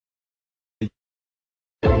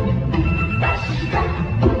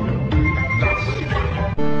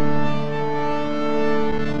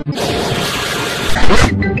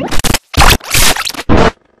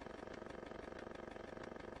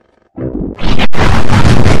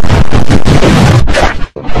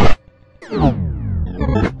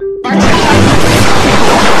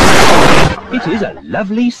It is a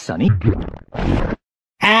lovely sunny...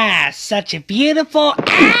 Ah, such a beautiful...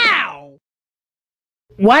 Ow!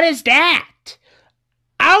 What is that?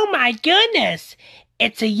 Oh my goodness!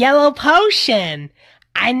 It's a yellow potion!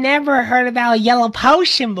 I never heard about a yellow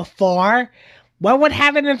potion before. What would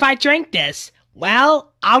happen if I drank this?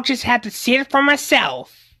 Well, I'll just have to see it for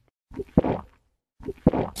myself.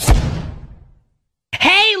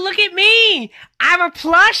 Hey, look at me! I'm a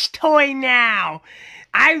plush toy now!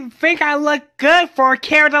 I think I look good for a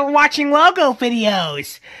character watching logo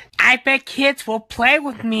videos. I bet kids will play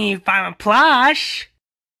with me if I'm a plush.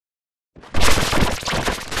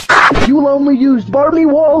 You'll only use Barbie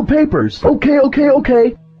wallpapers. Okay.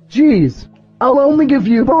 Jeez, I'll only give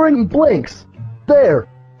you boring blinks. There,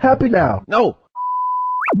 happy now. No.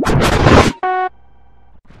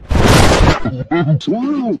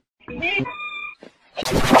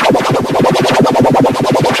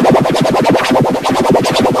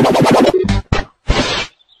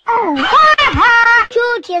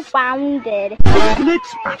 You just found it.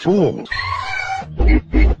 Let's at all.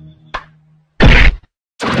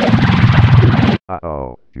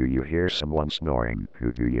 Uh-oh, do you hear someone snoring?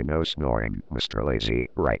 Who do you know snoring? Mr. Lazy,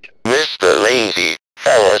 right? Mr. Lazy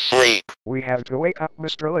fell asleep. We have to wake up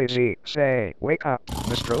Mr. Lazy. Say, wake up,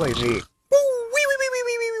 Mr. Lazy.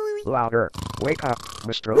 Louder. Wake up,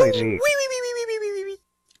 Mr. Lazy.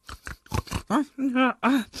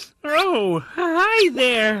 Oh, hi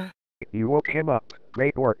there. You woke him up.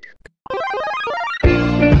 Great work.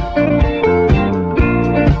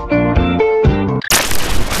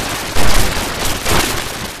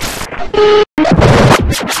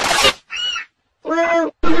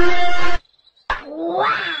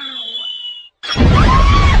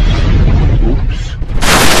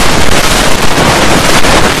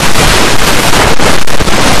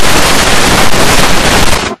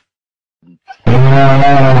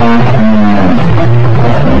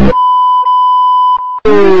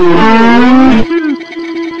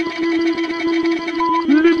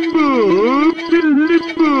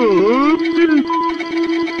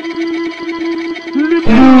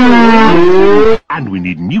 And we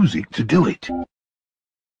need music to do it.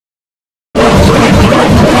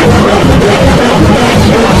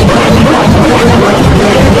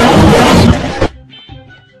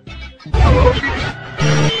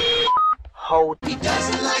 He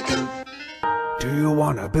doesn't like him. Do you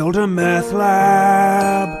want to build a meth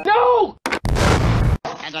lab? No!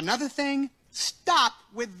 And another thing, stop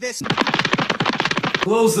with this.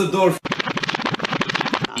 Close the door.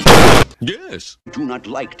 Yes. Do not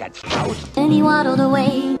like that house. And he waddled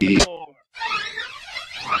away.